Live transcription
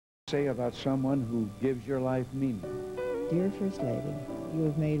Say about someone who gives your life meaning. Dear First Lady, you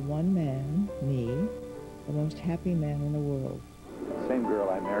have made one man, me, the most happy man in the world. Same girl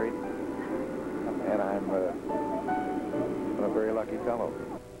I married, and I'm a very lucky fellow.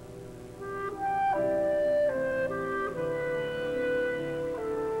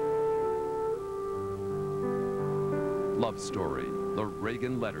 Love Story, the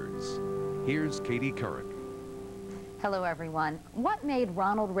Reagan Letters. Here's Katie Couric. Hello, everyone. What made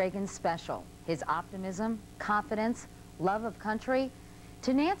Ronald Reagan special? His optimism, confidence, love of country?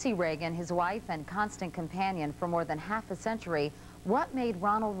 To Nancy Reagan, his wife and constant companion for more than half a century, what made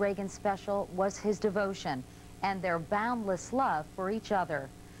Ronald Reagan special was his devotion and their boundless love for each other.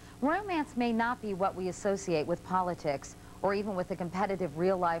 Romance may not be what we associate with politics or even with the competitive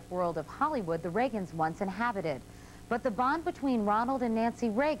real-life world of Hollywood the Reagans once inhabited. But the bond between Ronald and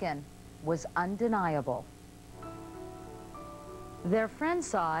Nancy Reagan was undeniable. Their friends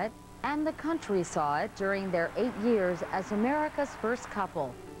saw it, and the country saw it during their 8 years as America's first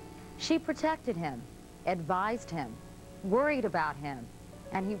couple. She protected him, advised him, worried about him,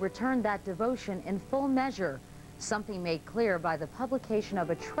 and he returned that devotion in full measure, something made clear by the publication of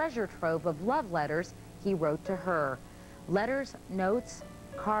a treasure trove of love letters he wrote to her. Letters, notes,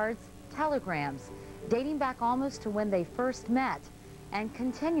 cards, telegrams, dating back almost to when they first met and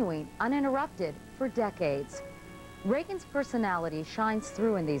continuing uninterrupted for decades. Reagan's personality shines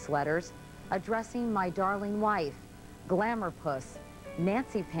through in these letters, addressing my darling wife, Glamour Puss,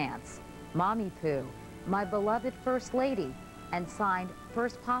 Nancy Pants, Mommy Pooh, my beloved First Lady, and signed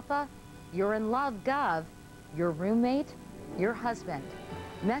First Papa, You're in Love, Gov, your roommate, your husband.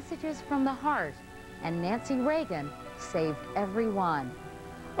 Messages from the heart, and Nancy Reagan saved every one.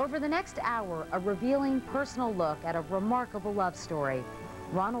 Over the next hour, a revealing personal look at a remarkable love story.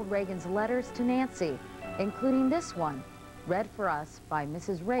 Ronald Reagan's letters to Nancy, including this one, read for us by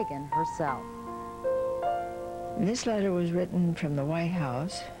Mrs. Reagan herself. This letter was written from the White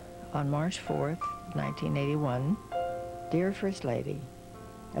House on March 4th, 1981. Dear First Lady,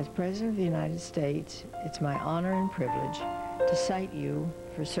 as President of the United States, it's my honor and privilege to cite you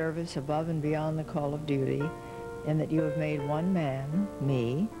for service above and beyond the call of duty, and that you have made one man,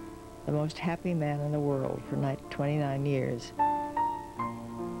 me, the most happy man in the world for 29 years.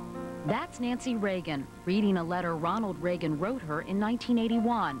 That's Nancy Reagan reading a letter Ronald Reagan wrote her in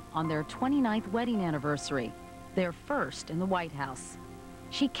 1981 on their 29th wedding anniversary, their first in the White House.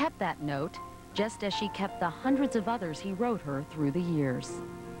 She kept that note, just as she kept the hundreds of others he wrote her through the years.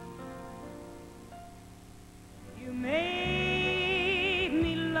 You made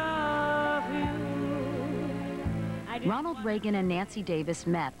me love you. Ronald Reagan and Nancy Davis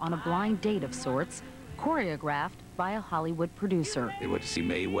met on a blind date of sorts, choreographed by a Hollywood producer. They went to see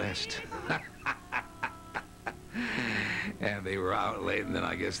Mae West. And they were out late, and then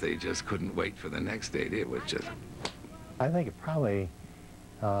I guess they just couldn't wait for the next date. It was just... I think it probably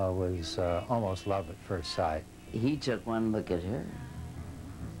was almost love at first sight. He took one look at her,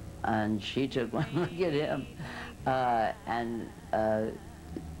 and she took one look at him, and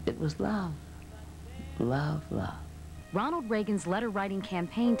it was love. Love, love. Ronald Reagan's letter-writing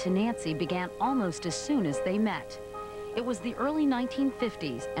campaign to Nancy began almost as soon as they met. It was the early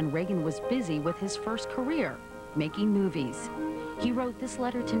 1950s, and Reagan was busy with his first career, making movies. He wrote this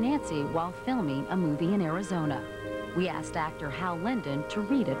letter to Nancy while filming a movie in Arizona. We asked actor Hal Linden to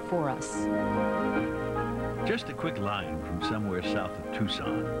read it for us. Just a quick line from somewhere south of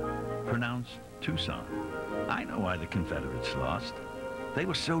Tucson, pronounced Tucson. I know why the Confederates lost. They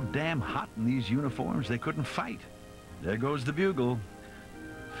were so damn hot in these uniforms they couldn't fight. There goes the bugle.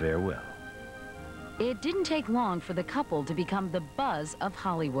 Farewell. It didn't take long for the couple to become the buzz of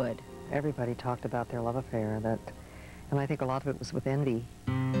Hollywood. Everybody talked about their love affair, and I think a lot of it was with envy.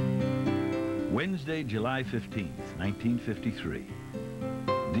 Wednesday, July 15th, 1953.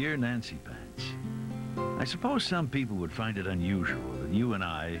 Dear Nancy Pants, I suppose some people would find it unusual that you and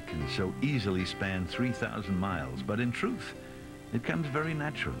I can so easily span 3,000 miles, but in truth, it comes very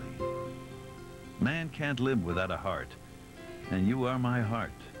naturally. Man can't live without a heart, and you are my heart.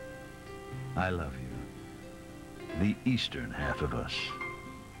 I love you. The eastern half of us.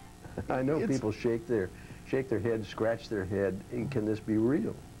 I know people shake their head, scratch their head, and can this be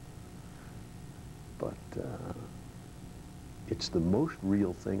real? But it's the most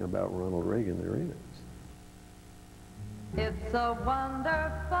real thing about Ronald Reagan there is. It's a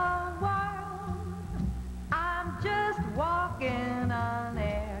wonderful world. I'm just walking on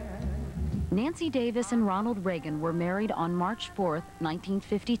air. Nancy Davis and Ronald Reagan were married on March 4th,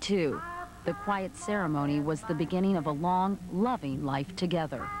 1952. The quiet ceremony was the beginning of a long, loving life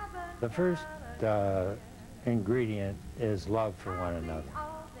together. The first ingredient is love for one another.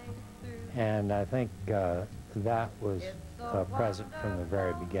 And I think that was present from the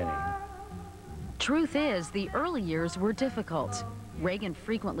very beginning. Truth is, the early years were difficult. Reagan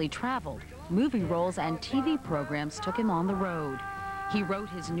frequently traveled. Movie roles and TV programs took him on the road. He wrote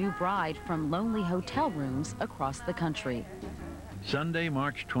his new bride from lonely hotel rooms across the country. Sunday,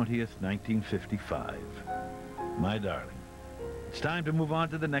 March 20th, 1955. My darling, it's time to move on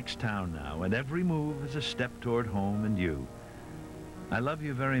to the next town now, and every move is a step toward home and you. I love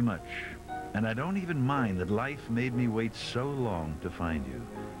you very much, and I don't even mind that life made me wait so long to find you.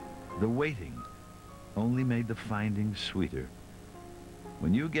 The waiting only made the finding sweeter.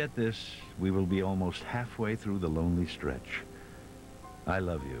 When you get this, we will be almost halfway through the lonely stretch. I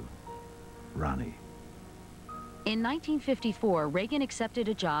love you, Ronnie. In 1954, Reagan accepted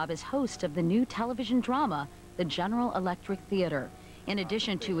a job as host of the new television drama, the General Electric Theater. In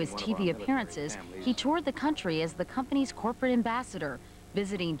addition to his TV appearances, he toured the country as the company's corporate ambassador,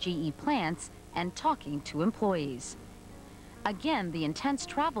 visiting GE plants and talking to employees. Again, the intense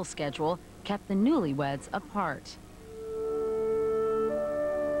travel schedule kept the newlyweds apart.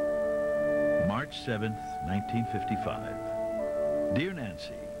 March 7th, 1955. Dear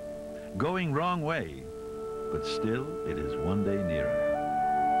Nancy, going wrong way, but still it is one day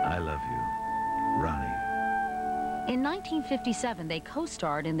nearer. I love you, Ronnie. In 1957, they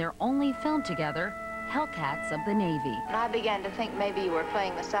co-starred in their only film together, Hellcats of the Navy. I began to think maybe you were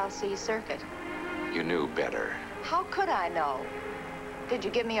playing the South Sea Circuit. You knew better. How could I know? Did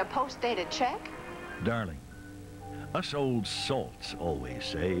you give me a post-dated check? Darling, us old salts always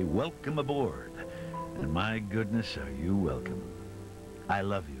say, welcome aboard. And my goodness, are you welcome. I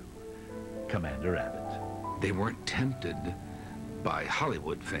love you, Commander Abbott. They weren't tempted by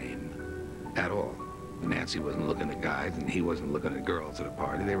Hollywood fame at all. Nancy wasn't looking at guys, and he wasn't looking at girls at a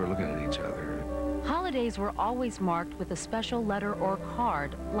party. They were looking at each other. Holidays were always marked with a special letter or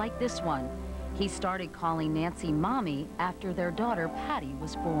card, like this one. He started calling Nancy Mommy after their daughter Patty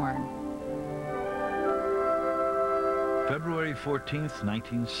was born. February 14th,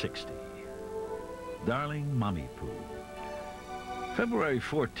 1960. Darling Mommy Poo. February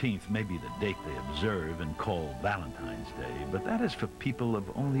 14th may be the date they observe and call Valentine's Day, but that is for people of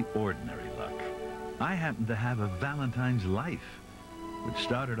only ordinary luck. I happen to have a Valentine's life, which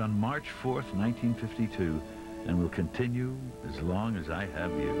started on March 4th, 1952, and will continue as long as I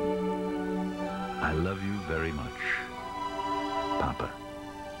have you. I love you very much, Papa.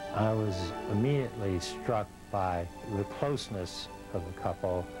 I was immediately struck by the closeness of the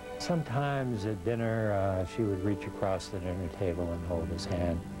couple. Sometimes at dinner, she would reach across the dinner table and hold his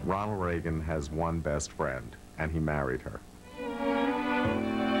hand. Ronald Reagan has one best friend, and he married her.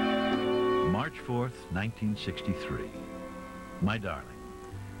 March 4th, 1963. My darling,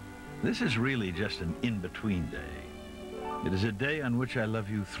 this is really just an in-between day. It is a day on which I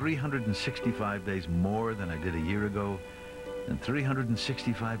love you 365 days more than I did a year ago, and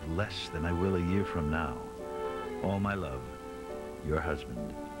 365 less than I will a year from now. All my love, your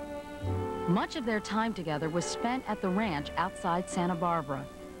husband. Much of their time together was spent at the ranch outside Santa Barbara.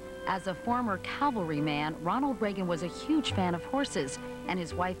 As a former cavalryman, Ronald Reagan was a huge fan of horses, and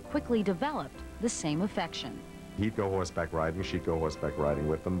his wife quickly developed the same affection. He'd go horseback riding, she'd go horseback riding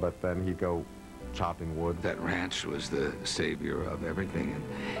with him, but then he'd go chopping wood. That ranch was the savior of everything,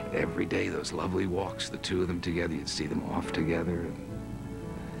 and every day those lovely walks, the two of them together, you'd see them off together.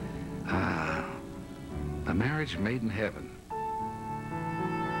 And, a marriage made in heaven.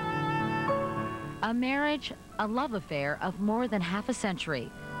 A marriage, a love affair of more than half a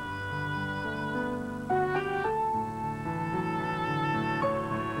century.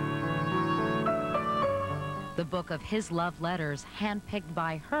 The book of his love letters, handpicked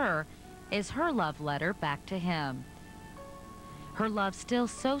by her, is her love letter back to him. Her love still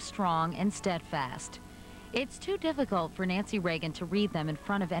so strong and steadfast. It's too difficult for Nancy Reagan to read them in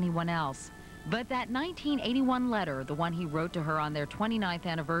front of anyone else. But that 1981 letter, the one he wrote to her on their 29th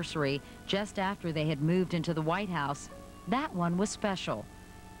anniversary, just after they had moved into the White House, that one was special.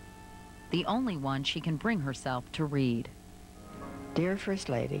 The only one she can bring herself to read. Dear First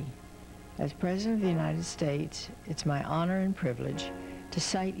Lady, as President of the United States, it's my honor and privilege to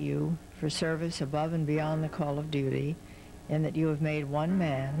cite you for service above and beyond the call of duty, in that you have made one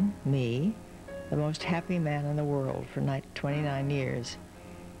man, me, the most happy man in the world for 29 years.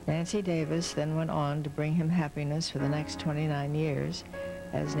 Nancy Davis then went on to bring him happiness for the next 29 years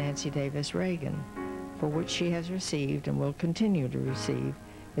as Nancy Davis Reagan, for which she has received and will continue to receive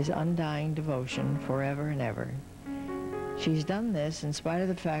his undying devotion forever and ever. She's done this in spite of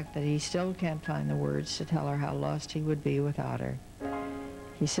the fact that he still can't find the words to tell her how lost he would be without her.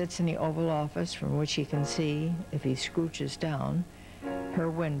 He sits in the Oval Office from which he can see, if he scooches down, her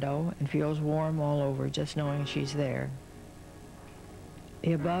window and feels warm all over just knowing she's there.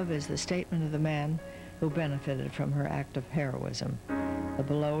 The above is the statement of the man who benefited from her act of heroism. The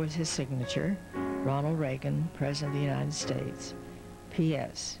below is his signature, Ronald Reagan, President of the United States.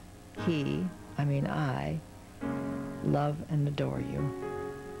 P.S. I, love and adore you.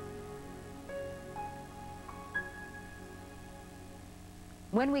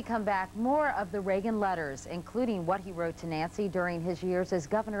 When we come back, more of the Reagan letters, including what he wrote to Nancy during his years as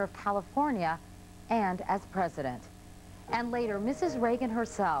governor of California and as president. And later, Mrs. Reagan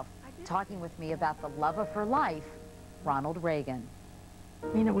herself, talking with me about the love of her life, Ronald Reagan. I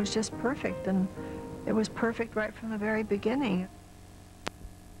mean, it was just perfect, and it was perfect right from the very beginning.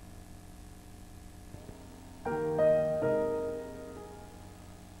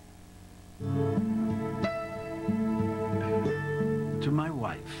 To my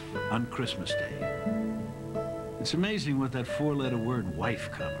wife, on Christmas Day. It's amazing what that four-letter word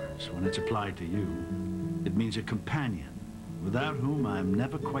wife covers when it's applied to you. It means a companion, without whom I'm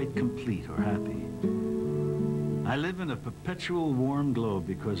never quite complete or happy. I live in a perpetual warm glow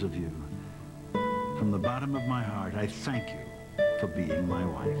because of you. From the bottom of my heart, I thank you for being my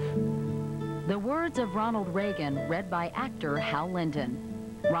wife. The words of Ronald Reagan, read by actor Hal Linden.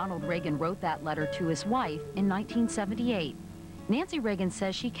 Ronald Reagan wrote that letter to his wife in 1978. Nancy Reagan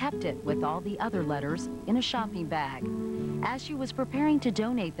says she kept it, with all the other letters, in a shopping bag. As she was preparing to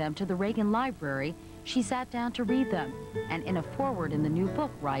donate them to the Reagan Library, she sat down to read them, and in a foreword in the new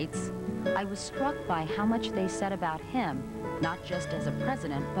book writes, "I was struck by how much they said about him, not just as a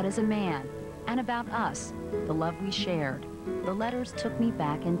president, but as a man, and about us, the love we shared. The letters took me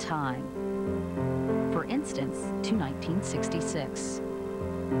back in time." For instance, to 1966.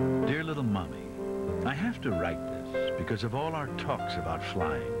 Dear little Mommy, I have to write this because of all our talks about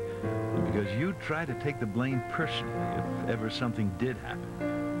flying, and because you try to take the blame personally if ever something did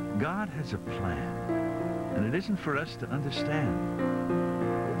happen. God has a plan, and it isn't for us to understand.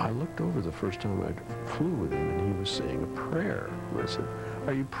 I looked over the first time I flew with him, and he was saying a prayer. And I said,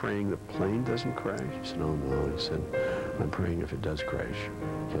 "Are you praying the plane doesn't crash?" He said, "Oh, no." He said, "I'm praying if it does crash,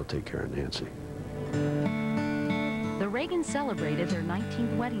 he'll take care of Nancy." The Reagans celebrated their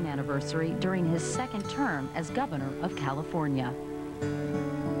 19th wedding anniversary during his second term as governor of California.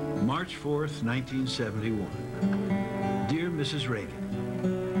 March 4th, 1971. Dear Mrs.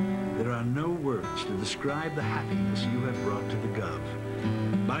 Reagan, there are no words to describe the happiness you have brought to the Gov.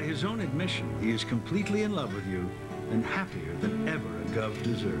 By his own admission, he is completely in love with you and happier than ever a Gov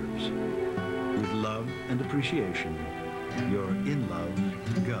deserves. With love and appreciation, your in-love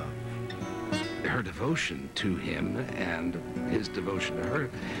Gov. Her devotion to him and his devotion to her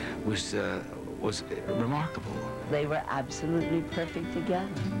was remarkable. They were absolutely perfect together.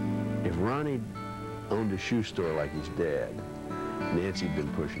 If Ronnie owned a shoe store like his dad, Nancy'd been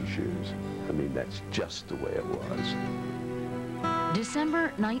pushing shoes. I mean, that's just the way it was.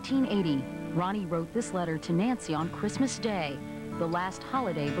 December 1980, Ronnie wrote this letter to Nancy on Christmas Day, the last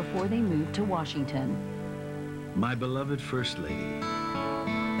holiday before they moved to Washington. My beloved First Lady,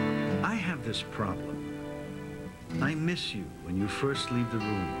 I have this problem. I miss you when you first leave the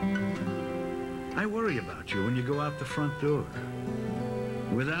room. I worry about you when you go out the front door.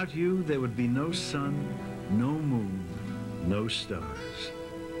 Without you, there would be no sun, no moon, no stars.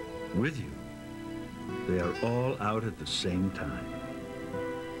 With you, they are all out at the same time.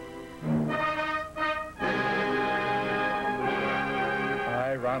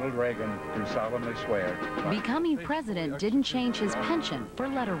 I, Ronald Reagan, do solemnly swear. Becoming president didn't change his penchant for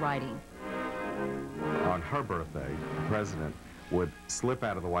letter writing. On her birthday, the president would slip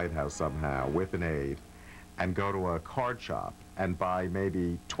out of the White House somehow with an aide and go to a card shop and buy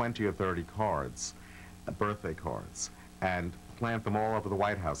maybe 20 or 30 cards, birthday cards, and plant them all over the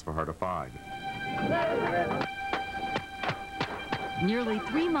White House for her to find. Nearly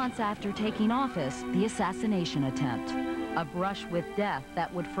 3 months after taking office, the assassination attempt. A brush with death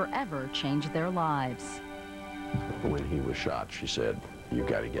that would forever change their lives. When he was shot, she said, "You've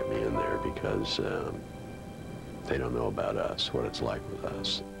got to get me in there because they don't know about us, what it's like with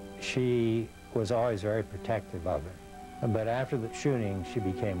us." She was always very protective of it, but after the shooting, she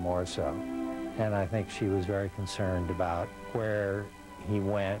became more so. And I think she was very concerned about where he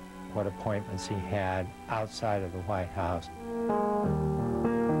went, what appointments he had outside of the White House.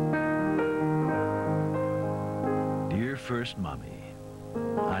 Dear First Mommy,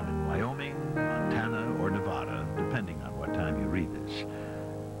 I'm in Wyoming, Montana, or Nevada, depending on what time you read this.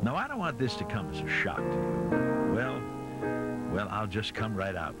 Now, I don't want this to come as a shock to you. Well, I'll just come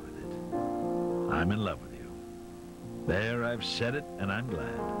right out with it. I'm in love with you. There, I've said it, and I'm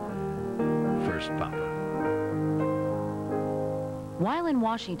glad. First, Papa. While in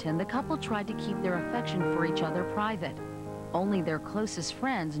Washington, the couple tried to keep their affection for each other private. Only their closest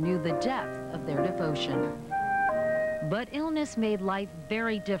friends knew the depth of their devotion. But illness made life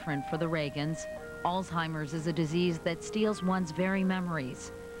very different for the Reagans. Alzheimer's is a disease that steals one's very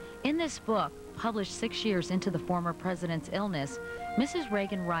memories. In this book, published 6 years into the former president's illness, Mrs.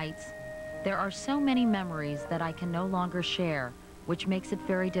 Reagan writes, "There are so many memories that I can no longer share, which makes it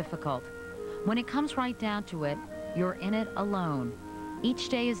very difficult. When it comes right down to it, you're in it alone. Each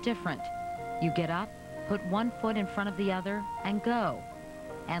day is different. You get up, put one foot in front of the other, and go.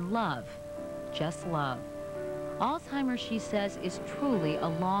 And love, just love." Alzheimer's, she says, is truly a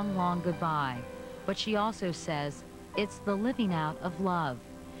long, long goodbye. But she also says it's the living out of love.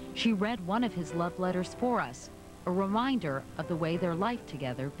 She read one of his love letters for us, a reminder of the way their life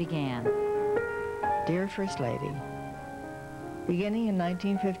together began. Dear First Lady, beginning in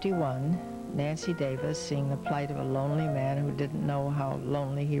 1951, Nancy Davis, seeing the plight of a lonely man who didn't know how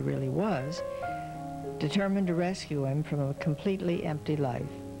lonely he really was, determined to rescue him from a completely empty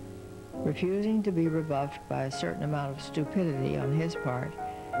life. Refusing to be rebuffed by a certain amount of stupidity on his part,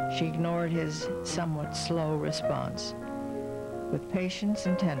 she ignored his somewhat slow response. With patience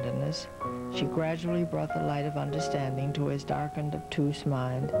and tenderness, she gradually brought the light of understanding to his darkened, obtuse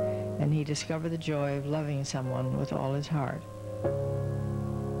mind, and he discovered the joy of loving someone with all his heart.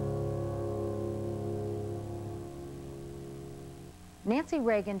 Nancy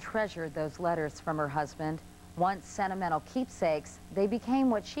Reagan treasured those letters from her husband. Once sentimental keepsakes, they became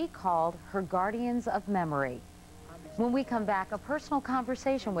what she called her guardians of memory. When we come back, a personal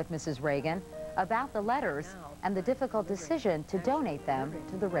conversation with Mrs. Reagan about the letters and the difficult decision to donate them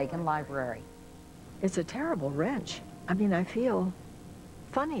to the Reagan Library. It's a terrible wrench. I mean, I feel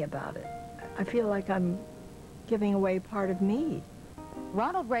funny about it. I feel like I'm giving away part of me.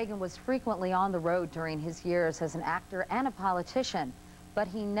 Ronald Reagan was frequently on the road during his years as an actor and a politician, but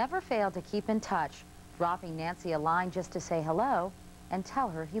he never failed to keep in touch, dropping Nancy a line just to say hello and tell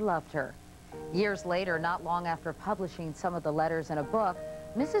her he loved her. Years later, not long after publishing some of the letters in a book,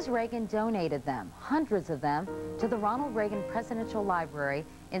 Mrs. Reagan donated them, hundreds of them, to the Ronald Reagan Presidential Library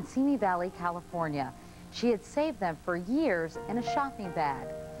in Simi Valley, California. She had saved them for years in a shopping bag.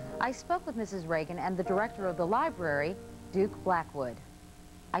 I spoke with Mrs. Reagan and the director of the library, Duke Blackwood.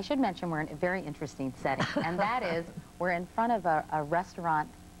 I should mention we're in a very interesting setting, and that is we're in front of a restaurant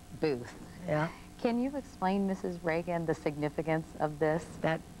booth. Yeah. Can you explain, Mrs. Reagan, the significance of this?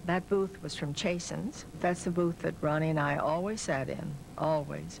 That booth was from Chasen's. That's the booth that Ronnie and I always sat in,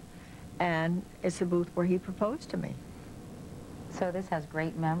 always. And it's the booth where he proposed to me. So this has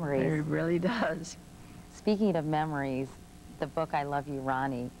great memories. It really does. Speaking of memories, the book I Love You,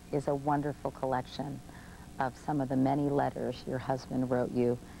 Ronnie is a wonderful collection of some of the many letters your husband wrote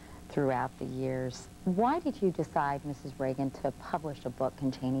you throughout the years. Why did you decide, Mrs. Reagan, to publish a book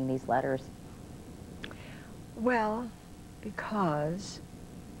containing these letters? Well, because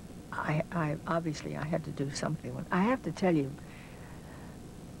obviously I had to do something with. I have to tell you,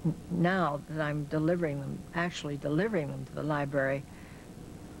 now that I'm actually delivering them to the library,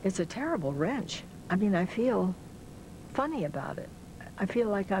 it's a terrible wrench. I mean, I feel funny about it. I feel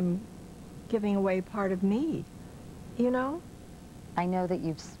like I'm giving away part of me, you know? I know that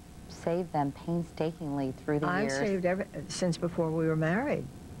you've saved them painstakingly through the years. I've saved since before we were married.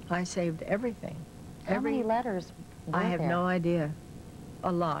 I saved everything. How many letters were I have there? no idea.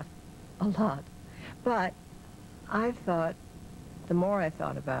 A lot. A lot. But I thought, the more I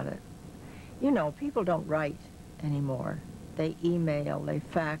thought about it, you know, people don't write anymore. They email, they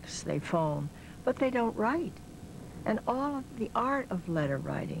fax, they phone, but they don't write. And all of the art of letter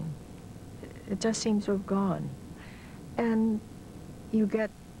writing, it just seems to have gone. And you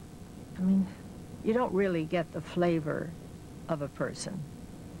get, I mean, you don't really get the flavor of a person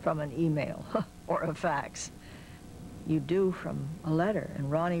from an email or a fax. You do from a letter,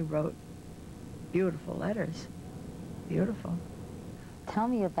 and Ronnie wrote beautiful letters. Beautiful. Tell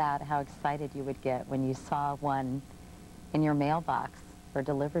me about how excited you would get when you saw one in your mailbox or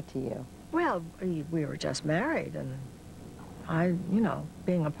delivered to you. Well, we were just married, and you know,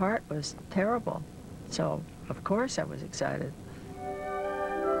 being apart was terrible. So, of course, I was excited.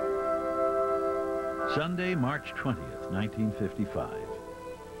 Sunday, March 20th, 1955.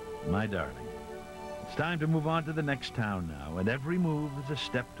 My darling, it's time to move on to the next town now, and every move is a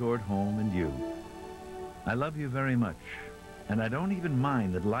step toward home and you. I love you very much, and I don't even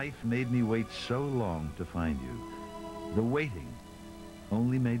mind that life made me wait so long to find you. The waiting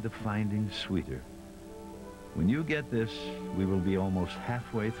only made the finding sweeter. When you get this, we will be almost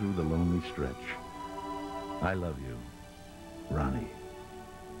halfway through the lonely stretch. I love you, Ronnie.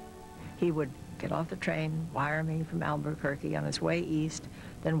 He would get off the train, wire me from Albuquerque on his way east,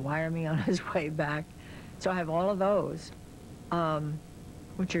 then wire me on his way back. So I have all of those,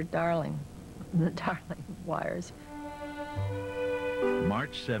 which are darling wires.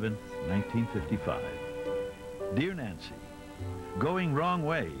 March 7th, 1955. Dear Nancy, going wrong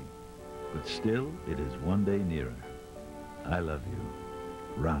way, but still it is one day nearer. I love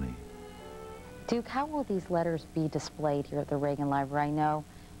you, Ronnie. Duke, how will these letters be displayed here at the Reagan Library? I know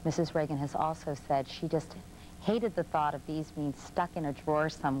Mrs. Reagan has also said she just hated the thought of these being stuck in a drawer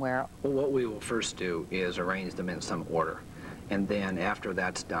somewhere. Well, what we will first do is arrange them in some order. And then after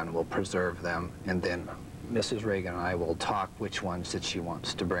that's done, we'll preserve them. And then Mrs. Reagan and I will talk which ones that she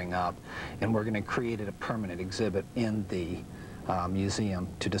wants to bring up. And we're going to create a permanent exhibit in the museum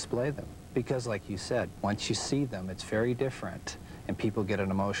to display them. Because like you said, once you see them, it's very different. And people get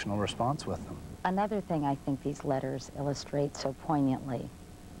an emotional response with them. Another thing I think these letters illustrate so poignantly,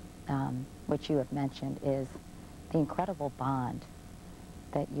 which you have mentioned, is the incredible bond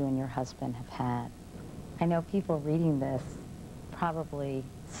that you and your husband have had. I know people reading this probably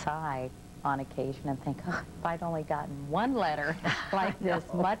sigh on occasion and think, oh, if I'd only gotten one letter like this,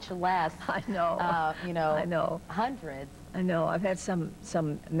 much less, you know, I know. Hundreds. I know. I've had some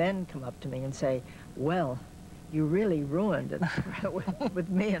men come up to me and say, well, you really ruined it with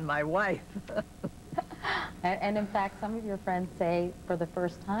me and my wife. And in fact, some of your friends say for the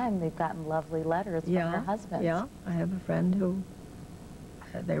first time they've gotten lovely letters from their husbands. Yeah, I have a friend who,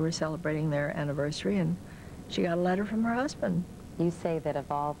 they were celebrating their anniversary and she got a letter from her husband. You say that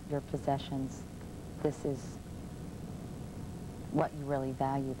of all your possessions, this is what you really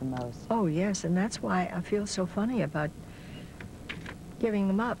value the most. Oh, yes, and that's why I feel so funny about giving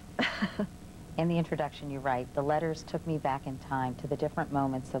them up. In the introduction, you write, the letters took me back in time to the different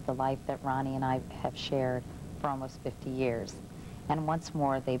moments of the life that Ronnie and I have shared for almost 50 years. And once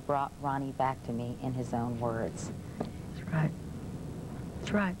more, they brought Ronnie back to me in his own words. That's right.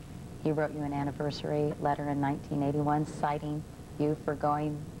 That's right. He wrote you an anniversary letter in 1981 citing you for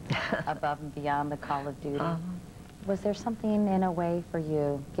going above and beyond the call of duty. Was there something in a way for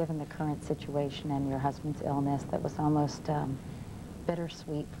you, given the current situation and your husband's illness, that was almost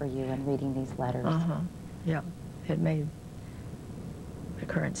bittersweet for you in reading these letters? Yeah, it made the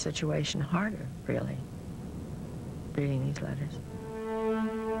current situation harder, really, reading these letters.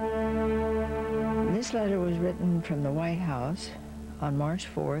 This letter was written from the White House on March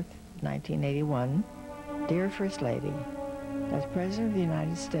 4th, 1981. Dear First Lady, as President of the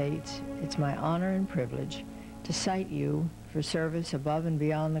United States, it's my honor and privilege to cite you for service above and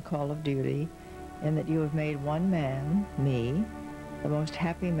beyond the call of duty, and that you have made one man, me, the most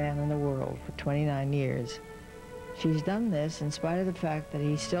happy man in the world for 29 years. She's done this in spite of the fact that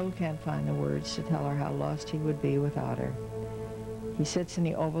he still can't find the words to tell her how lost he would be without her. He sits in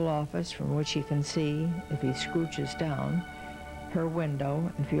the Oval Office from which he can see, if he scrooches down, her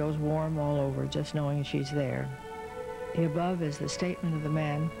window and feels warm all over just knowing she's there. The above is the statement of the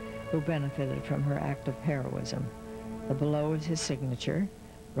man who benefited from her act of heroism. The below is his signature,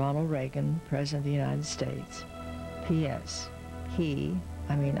 Ronald Reagan, President of the United States. P.S.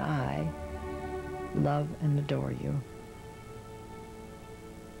 I love and adore you.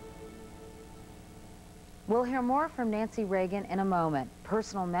 We'll hear more from Nancy Reagan in a moment,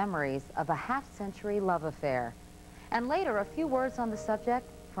 personal memories of a half-century love affair. And later, a few words on the subject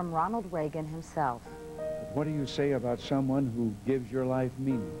from Ronald Reagan himself. What do you say about someone who gives your life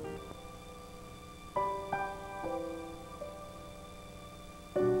meaning?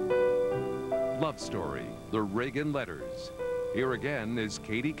 Love Story, The Reagan Letters. Here again is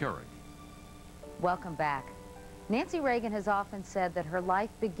Katie Couric. Welcome back. Nancy Reagan has often said that her life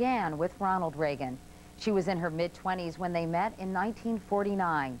began with Ronald Reagan. She was in her mid-20s when they met in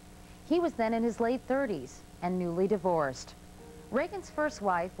 1949. He was then in his late 30s and newly divorced. Reagan's first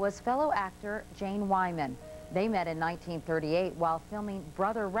wife was fellow actor Jane Wyman. They met in 1938 while filming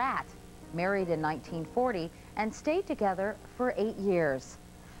Brother Rat, married in 1940, and stayed together for 8 years.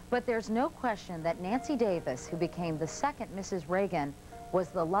 But there's no question that Nancy Davis, who became the second Mrs. Reagan, was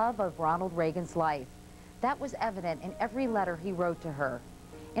the love of Ronald Reagan's life. That was evident in every letter he wrote to her.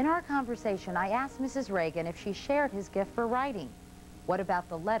 In our conversation, I asked Mrs. Reagan if she shared his gift for writing. What about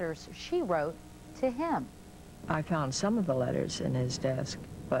the letters she wrote to him? I found some of the letters in his desk,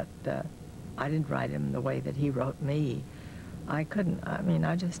 but I didn't write him the way that he wrote me. I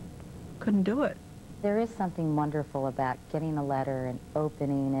just couldn't do it. There is something wonderful about getting a letter and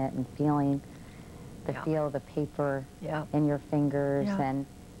opening it and feeling the feel of the paper in your fingers and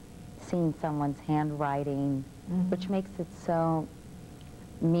seeing someone's handwriting, which makes it so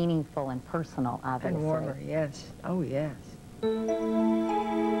meaningful and personal, obviously. And warmer, yes. Oh, yes.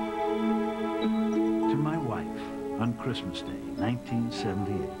 on Christmas Day,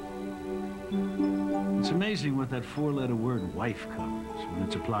 1978. It's amazing what that four-letter word wife covers when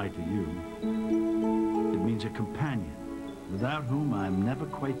it's applied to you. It means a companion, without whom I'm never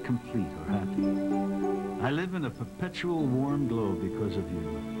quite complete or happy. I live in a perpetual warm glow because of you.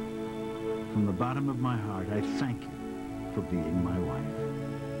 From the bottom of my heart, I thank you for being my wife.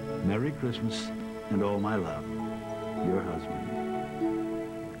 Merry Christmas and all my love. Your husband.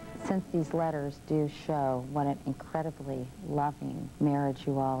 Since these letters do show what an incredibly loving marriage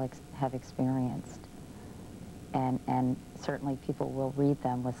you all have experienced, and certainly people will read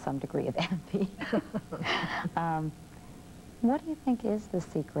them with some degree of envy, what do you think is the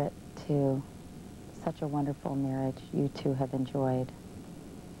secret to such a wonderful marriage you two have enjoyed?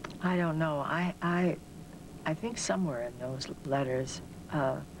 I don't know. I think somewhere in those letters,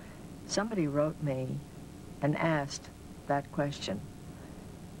 somebody wrote me and asked that question.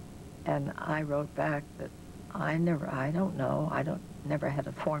 And I wrote back that I don't know. Never had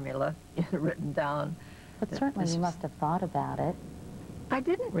a formula written down. But certainly you must have thought about it. I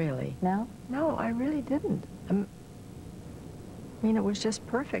didn't really. No? No, I really didn't. I mean, it was just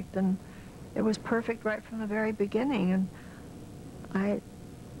perfect, and it was perfect right from the very beginning, and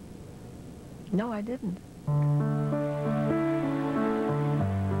no, I didn't.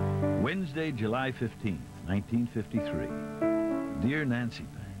 Wednesday, July 15th, 1953. Dear Nancy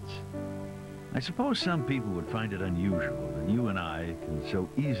Pants, I suppose some people would find it unusual that you and I can so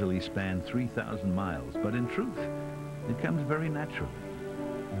easily span 3,000 miles, but in truth, it comes very naturally.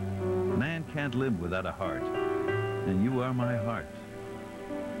 Man can't live without a heart, and you are my heart.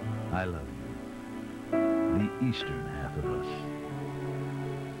 I love you, the eastern half of us.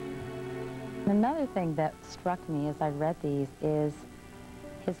 Another thing that struck me as I read these is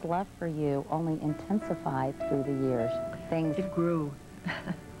his love for you only intensified through the years. It grew.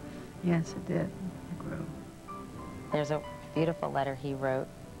 Yes, it did. It grew. There's a beautiful letter he wrote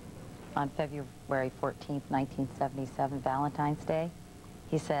on February 14th, 1977, Valentine's Day.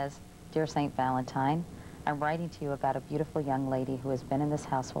 He says, "Dear St. Valentine, I'm writing to you about a beautiful young lady who has been in this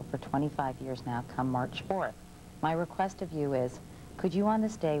household for 25 years now, come March 4th. My request of you is, could you on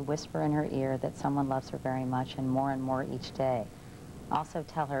this day whisper in her ear that someone loves her very much and more each day? Also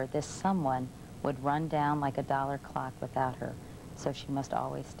tell her this someone would run down like a dollar clock without her, so she must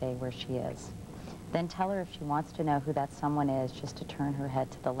always stay where she is. Then tell her if she wants to know who that someone is, just to turn her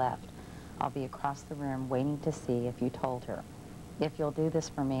head to the left. I'll be across the room waiting to see if you told her. If you'll do this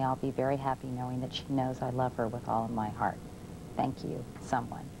for me, I'll be very happy knowing that she knows I love her with all of my heart. Thank you,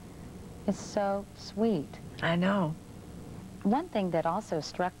 someone." It's so sweet. I know. One thing that also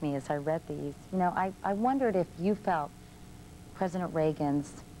struck me as I read these, you know, I wondered if you felt President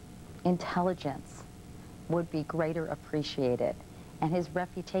Reagan's intelligence would be greater appreciated, and his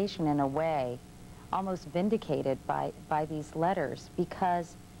reputation in a way almost vindicated by these letters,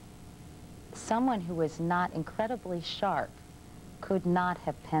 because someone who was not incredibly sharp could not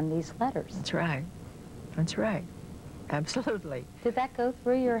have penned these letters. That's right. That's right. Absolutely. Did that go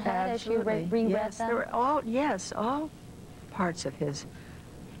through your head Absolutely. as you reread yes, them? There were all parts of his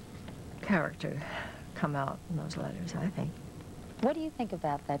character come out in those letters, I think. What do you think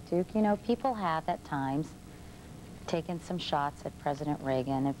about that, Duke? You know, people have at times taken some shots at President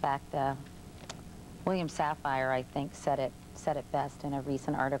Reagan. In fact, William Safire, I think, said it best in a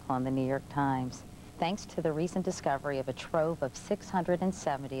recent article in the New York Times. Thanks to the recent discovery of a trove of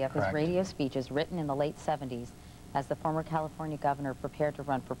 670 of his radio speeches written in the late 70s as the former California governor prepared to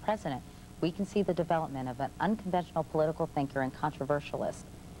run for president, we can see the development of an unconventional political thinker and controversialist.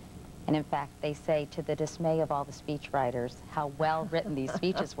 And in fact, they say, to the dismay of all the speechwriters, how well written these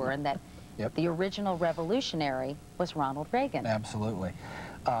speeches were, and that the original revolutionary was Ronald Reagan. Absolutely.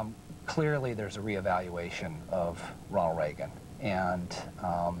 Clearly, there's a reevaluation of Ronald Reagan, and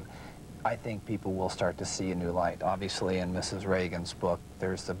I think people will start to see a new light. Obviously, in Mrs. Reagan's book,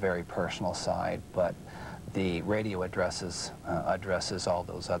 there's the very personal side, but the radio addresses all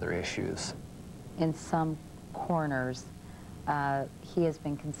those other issues. In some corners, he has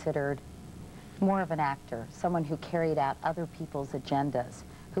been considered more of an actor, someone who carried out other people's agendas,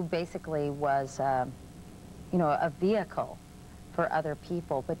 who basically was, you know, a vehicle for other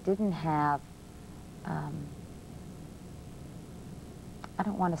people, but didn't have, I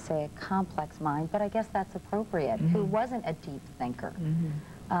don't want to say a complex mind, but I guess that's appropriate, who wasn't a deep thinker.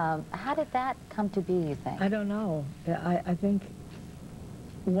 How did that come to be, you think? I don't know. I think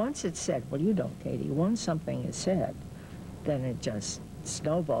once it's said, well, you don't, Katie, once something is said, then it just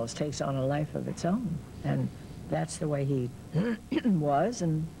snowballs, takes on a life of its own. And that's the way he was,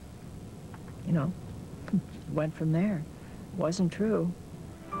 and, you know, went from there. Wasn't true.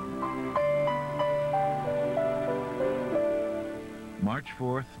 March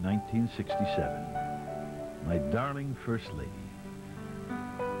 4th, 1967. My darling First Lady,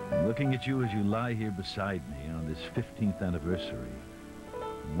 I'm looking at you as you lie here beside me on this 15th anniversary,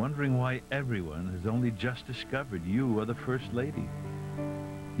 and wondering why everyone has only just discovered you are the First Lady.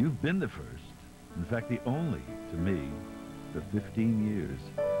 You've been the first, in fact the only, to me, for 15 years.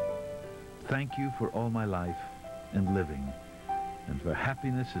 Thank you for all my life and living, and for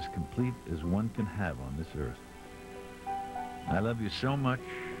happiness as complete as one can have on this earth. I love you so much,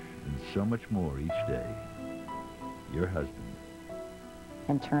 and so much more each day. Your husband.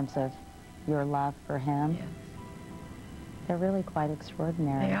 In terms of your love for him, Yes. they're really quite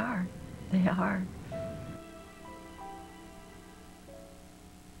extraordinary. They are. They are.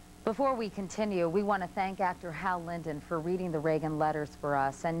 Before we continue, we want to thank actor Hal Linden for reading the Reagan letters for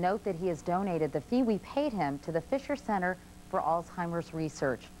us, and note that he has donated the fee we paid him to the Fisher Center for Alzheimer's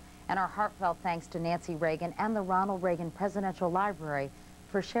Research. And our heartfelt thanks to Nancy Reagan and the Ronald Reagan Presidential Library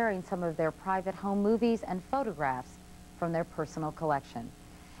for sharing some of their private home movies and photographs from their personal collection.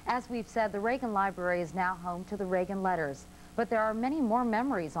 As we've said, the Reagan Library is now home to the Reagan letters, but there are many more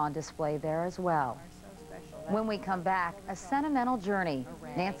memories on display there as well. When we come back, a sentimental journey.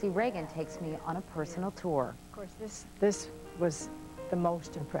 Nancy Reagan takes me on a personal tour. Of course, this was the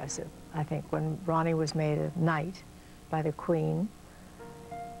most impressive, I think, when Ronnie was made a knight by the Queen.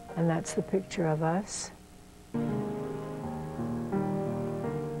 And that's the picture of us.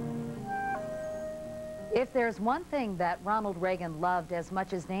 If there's one thing that Ronald Reagan loved as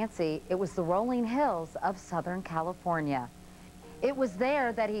much as Nancy, it was the rolling hills of Southern California. It was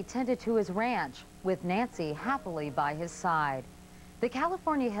there that he tended to his ranch, with Nancy happily by his side. The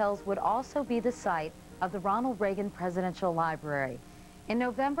California hills would also be the site of the Ronald Reagan Presidential Library. In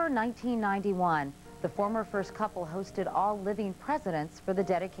November 1991, the former first couple hosted all living presidents for the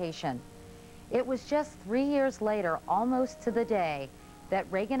dedication. It was just 3 years later, almost to the day, that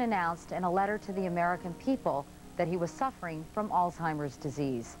Reagan announced in a letter to the American people that he was suffering from Alzheimer's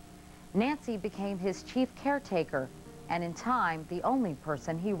disease. Nancy became his chief caretaker, and in time, the only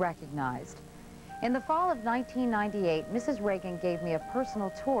person he recognized. In the fall of 1998, Mrs. Reagan gave me a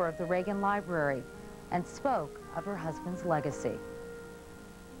personal tour of the Reagan Library and spoke of her husband's legacy.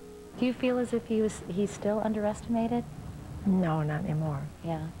 Do you feel as if he's still underestimated? No, not anymore.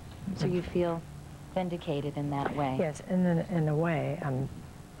 Yeah. So you feel vindicated in that way? Yes, and then in a way, I'm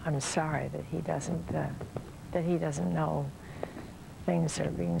sorry that he doesn't know things that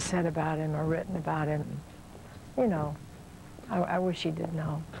are being said about him or written about him. You know, I wish he did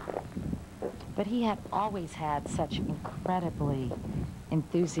know. But he had always had such incredibly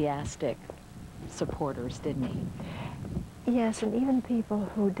enthusiastic supporters, didn't he? Yes, and even people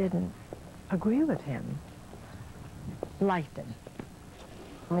who didn't agree with him liked him.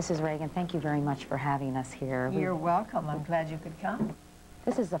 Mrs. Reagan, thank you very much for having us here. You're welcome. I'm glad you could come.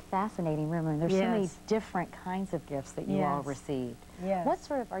 This is a fascinating room, and there's so many different kinds of gifts that you all received. Yes. What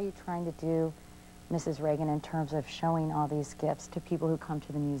sort of are you trying to do, Mrs. Reagan, in terms of showing all these gifts to people who come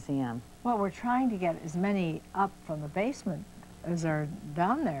to the museum? Well, we're trying to get as many up from the basement as are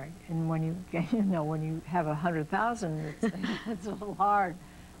down there. And when you get, when you have 100,000, it's a little hard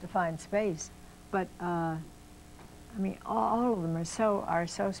to find space. But I mean, all of them are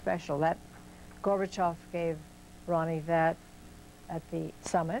so special. That Gorbachev gave Ronnie that at the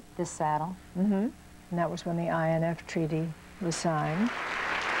summit. This saddle. Mm-hmm. And that was when the INF treaty was signed.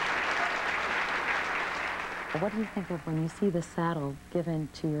 What do you think of when you see the saddle given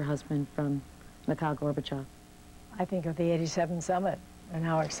to your husband from Mikhail Gorbachev? I think of the '87 summit and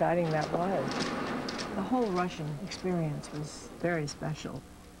how exciting that was. The whole Russian experience was very special.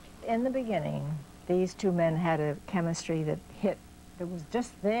 In the beginning, these two men had a chemistry that was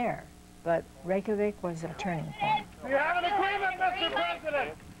just there, but Reykjavik was a turning point. We have an agreement, Mr.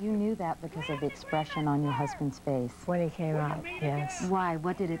 President! You knew that because of the expression on your husband's face. When he came out, yes. Why?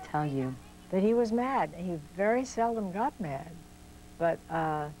 What did it tell you? That he was mad. He very seldom got mad, but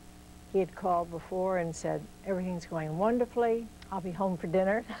he had called before and said, everything's going wonderfully, I'll be home for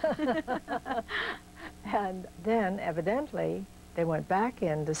dinner. And then, evidently, they went back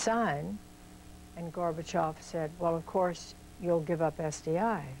in to sign, and Gorbachev said, well, of course, you'll give up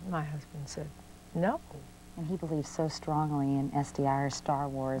SDI. My husband said, no. And he believed so strongly in SDI or Star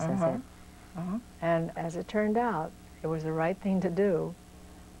Wars, as it... And as it turned out, it was the right thing to do,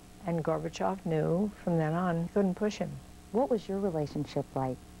 and Gorbachev knew from then on, couldn't push him. What was your relationship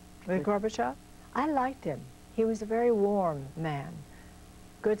like? With Gorbachev? I liked him. He was a very warm man.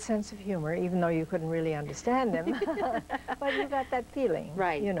 Good sense of humor, even though you couldn't really understand him. But you got that feeling,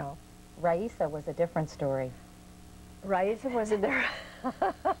 right? You know. Raisa was a different story. Raisa was a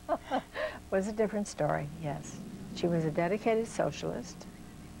different story, yes. She was a dedicated socialist,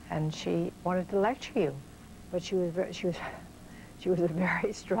 and she wanted to lecture you, but she was a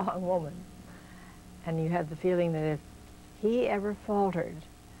very strong woman, and you had the feeling that if he ever faltered,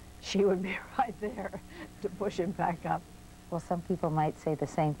 she would be right there to push him back up. Well, some people might say the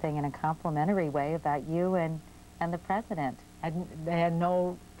same thing in a complimentary way about you and the president. They had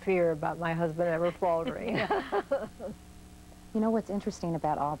no fear about my husband ever faltering. You know what's interesting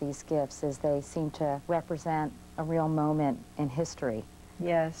about all these gifts is they seem to represent a real moment in history.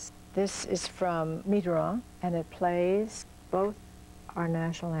 Yes, this is from Mitterrand, and it plays both our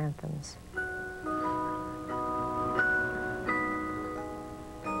national anthems.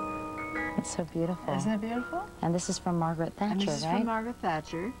 It's so beautiful. Isn't it beautiful? And this is from Margaret Thatcher, and this is right? from Margaret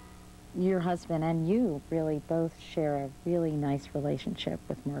Thatcher. Your husband and you really both share a really nice relationship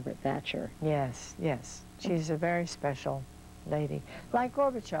with Margaret Thatcher. Yes, yes. She's a very special lady. Like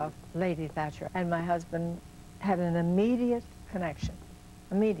Gorbachev, Lady Thatcher. And my husband had an immediate connection.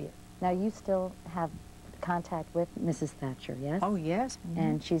 Immediate. Now, you still have contact with Mrs. Thatcher, yes? Oh, yes. Mm-hmm.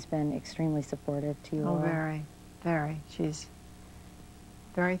 And she's been extremely supportive to you all. Oh, very, very. She's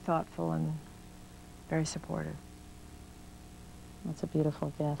very thoughtful and very supportive. That's a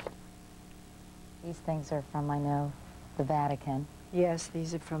beautiful gift. These things are from, I know, the Vatican. Yes,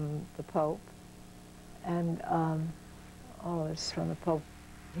 these are from the Pope. And all this is from the Pope.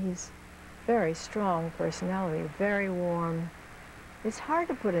 He's very strong personality, very warm. It's hard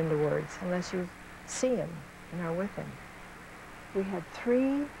to put into words unless you see him and are with him. We had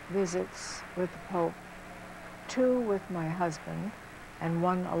 3 visits with the Pope, 2 with my husband, and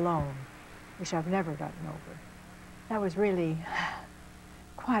 1 alone, which I've never gotten over. That was really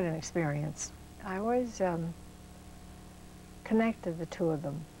quite an experience. I always connected the 2 of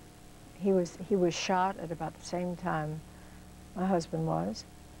them. He was shot at about the same time my husband was,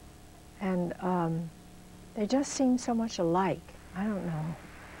 and they just seemed so much alike. I don't know.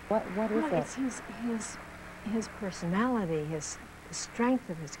 What is it? It's his personality, the strength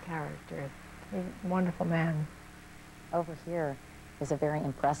of his character. He's a wonderful man. Over here is a very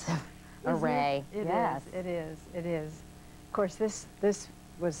impressive array. It yes. is. It is. It is. Of course, this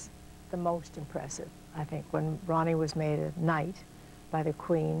was the most impressive, I think, when Ronnie was made a knight by the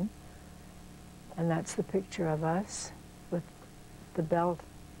Queen. And that's the picture of us with the belt,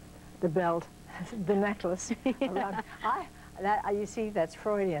 the necklace around. You see, that's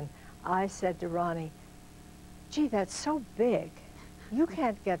Freudian. I said to Ronnie, gee, that's so big. You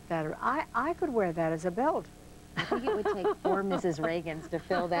can't get that. I could wear that as a belt. I think it would take 4 Mrs. Reagans to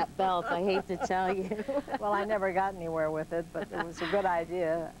fill that belt, I hate to tell you. Well, I never got anywhere with it, but it was a good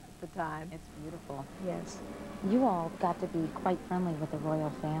idea at the time. It's beautiful. Yes. You all got to be quite friendly with the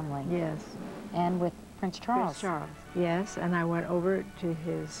royal family. Yes. And with Prince Charles. Prince Charles. Yes, and I went over to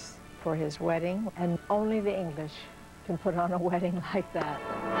for his wedding, and only the English can put on a wedding like that.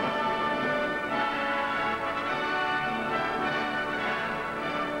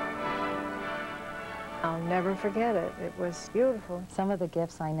 I'll never forget it. It was beautiful. Some of the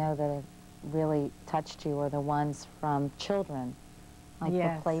gifts I know that have really touched you are the ones from children, like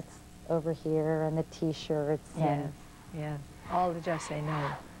Yes. the plates over here and the T-shirts. Yes, yes. All to just say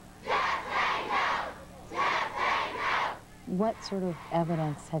no. What sort of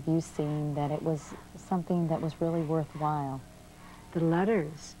evidence have you seen that it was something that was really worthwhile? The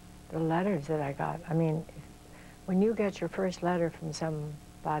letters that I got. I mean, when you get your first letter from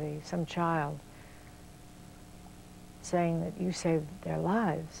somebody, some child, saying that you saved their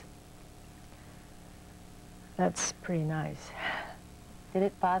lives, that's pretty nice. Did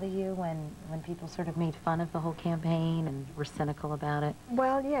it bother you when people sort of made fun of the whole campaign and were cynical about it?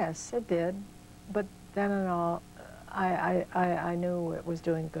 Well, yes, it did. But then and all, I knew it was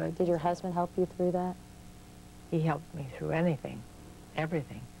doing good. Did your husband help you through that? He helped me through anything,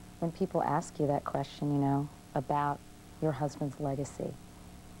 everything. When people ask you that question, you know, about your husband's legacy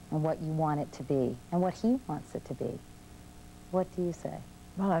and what you want it to be and what he wants it to be, what do you say?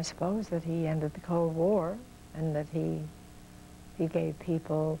 Well, I suppose that he ended the Cold War and that he gave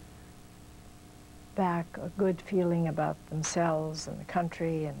people back a good feeling about themselves and the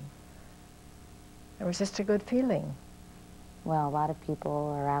country, and it was just a good feeling. Well, a lot of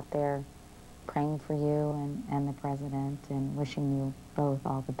people are out there praying for you and the president and wishing you both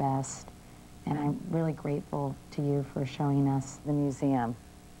all the best. And I'm really grateful to you for showing us the museum.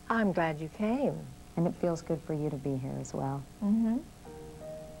 I'm glad you came. And it feels good for you to be here as well. Mm-hmm.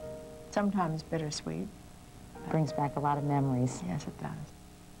 Sometimes bittersweet. Brings back a lot of memories. Yes, it does.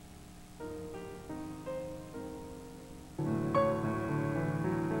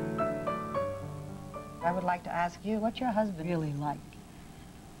 I would like to ask you, what's your husband really like?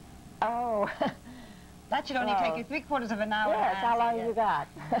 Oh, That should only take you 3/4 of an hour. Yes, how long have Nancy. you got?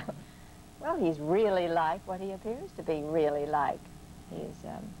 Well, he's really like what he appears to be really like. He's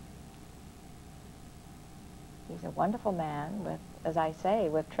a wonderful man with, as I say,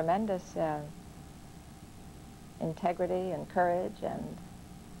 with tremendous integrity and courage and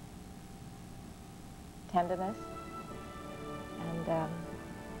tenderness. And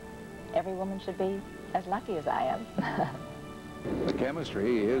every woman should be as lucky as I am. The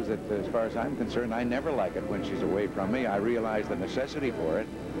chemistry is that, as far as I'm concerned, I never like it when she's away from me. I realize the necessity for it,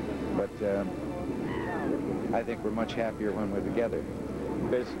 but I think we're much happier when we're together.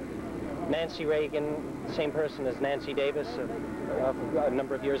 Is Nancy Reagan the same person as Nancy Davis a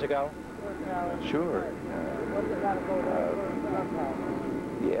number of years ago? Sure.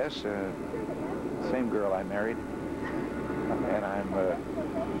 Yes, same girl I married, and I'm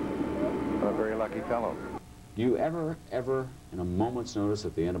a very lucky fellow. Do you ever, in a moment's notice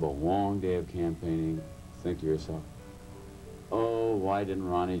at the end of a long day of campaigning, think to yourself, oh, why didn't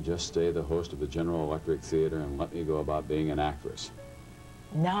Ronnie just stay the host of the General Electric Theater and let me go about being an actress?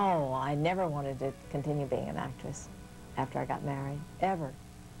 No, I never wanted to continue being an actress after I got married, ever.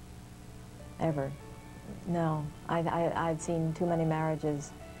 Ever. No, I'd seen too many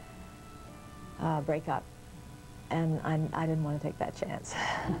marriages break up, and I didn't want to take that chance.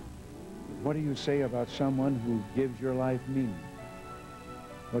 What do you say about someone who gives your life meaning?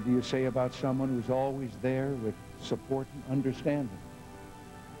 What do you say about someone who's always there with support and understanding?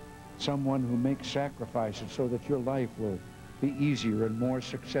 Someone who makes sacrifices so that your life will be easier and more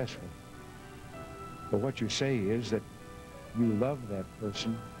successful. But what you say is that you love that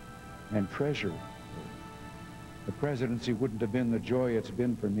person and treasure her. The presidency wouldn't have been the joy it's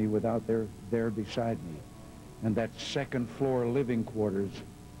been for me without her there beside me. And that second floor living quarters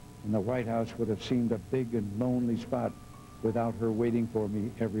in the White House would have seemed a big and lonely spot without her waiting for me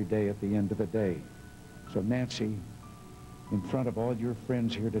every day at the end of the day. So Nancy, in front of all your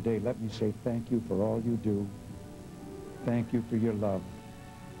friends here today, let me say thank you for all you do. Thank you for your love.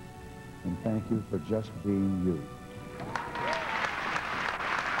 And thank you for just being you.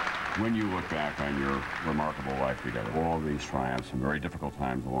 When you look back on your remarkable life together, all these triumphs and very difficult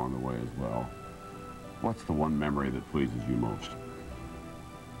times along the way as well, what's the one memory that pleases you most?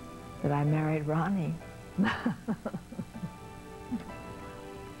 That I married Ronnie.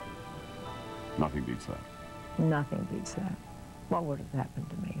 Nothing beats that. Nothing beats that. What would have happened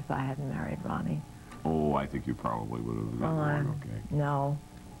to me if I hadn't married Ronnie? Oh, I think you probably would have gone wrong, okay. No,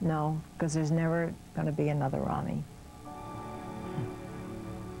 because there's never going to be another Ronnie.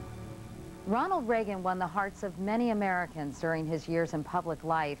 Ronald Reagan won the hearts of many Americans during his years in public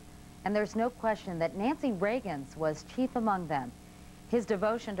life, and there's no question that Nancy Reagan's was chief among them. His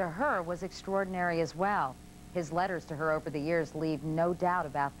devotion to her was extraordinary as well. His letters to her over the years leave no doubt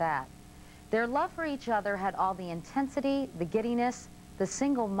about that. Their love for each other had all the intensity, the giddiness, the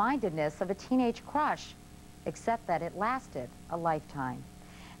single-mindedness of a teenage crush, except that it lasted a lifetime.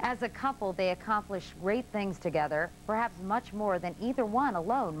 As a couple, they accomplished great things together, perhaps much more than either one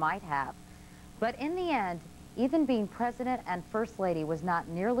alone might have. But in the end, even being president and first lady was not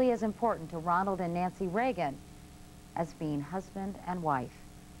nearly as important to Ronald and Nancy Reagan as being husband and wife.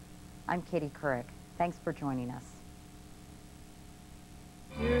 I'm Katie Couric. Thanks for joining us.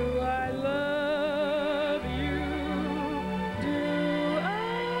 Do I love